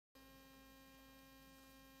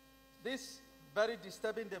These very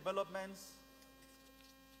disturbing developments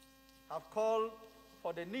have called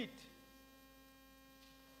for the need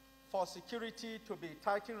for security to be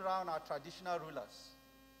tightened around our traditional rulers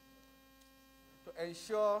to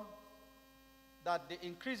ensure that the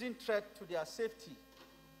increasing threat to their safety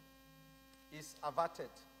is averted.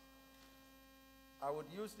 I would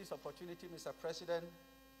use this opportunity, Mr. President,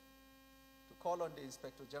 to call on the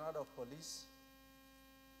Inspector General of Police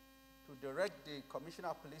to direct the Commissioner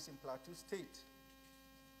of Police in Plateau State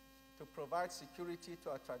to provide security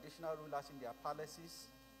to our traditional rulers in their palaces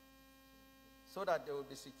so that they will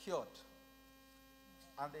be secured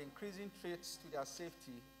and the increasing threats to their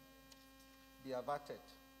safety be averted.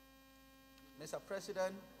 Mr.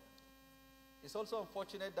 President, it's also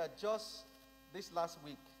unfortunate that just this last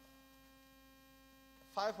week,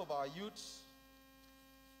 5 of our youths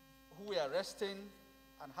who were resting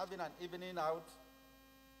and having an evening out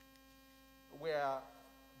were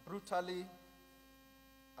brutally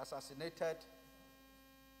assassinated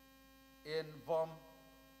in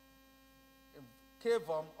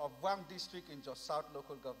K-Vom of Gyang district in Jos South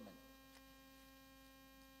local government.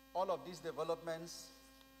 All of these developments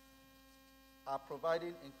are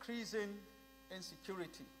providing increasing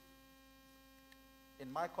insecurity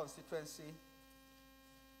in my constituency,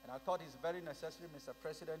 and I thought it's very necessary, Mr.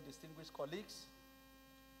 President, distinguished colleagues,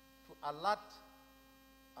 to alert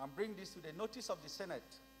and bring this to the notice of the Senate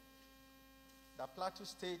that Plateau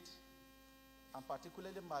State, and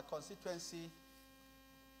particularly my constituency,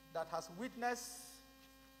 that has witnessed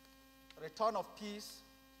return of peace,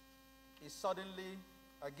 is suddenly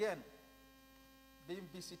again being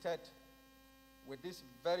visited with these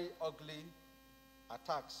very ugly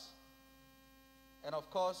attacks. And of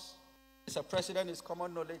course, Mr. President, it's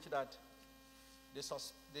common knowledge that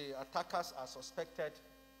the attackers are suspected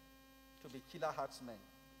to be killer herdsmen.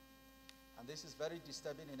 And this is very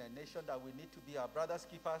disturbing in a nation that we need to be our brothers'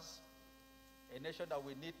 keepers, a nation that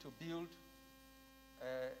we need to build,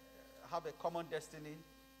 have a common destiny,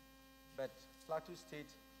 but Plateau State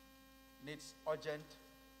needs urgent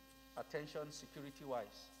attention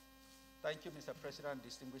security-wise. Thank you, Mr. President,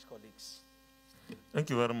 distinguished colleagues. Thank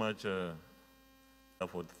you very much.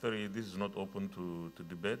 For 3, this is not open to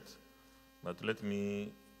debate, but let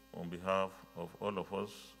me, on behalf of all of us,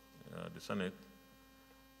 the Senate,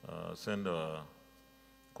 send our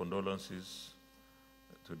condolences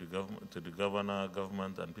to the governor,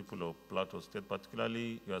 government, and people of Plateau State,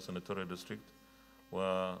 particularly your senatorial district,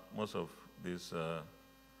 where most of these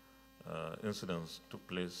incidents took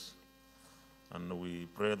place. And we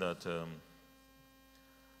pray that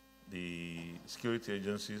the security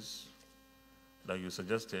agencies, like you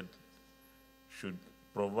suggested, should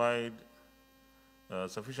provide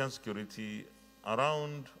sufficient security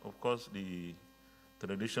around, of course, the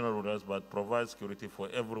traditional rulers, but provide security for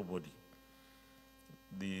everybody.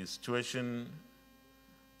 The situation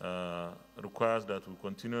requires that we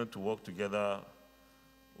continue to work together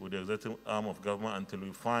with the executive arm of government until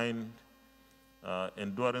we find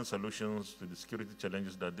enduring solutions to the security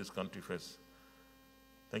challenges that this country faces.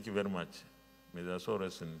 Thank you very much. May their soul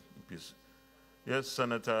rest in peace. Yes,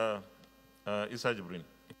 Senator Issa Jibrin.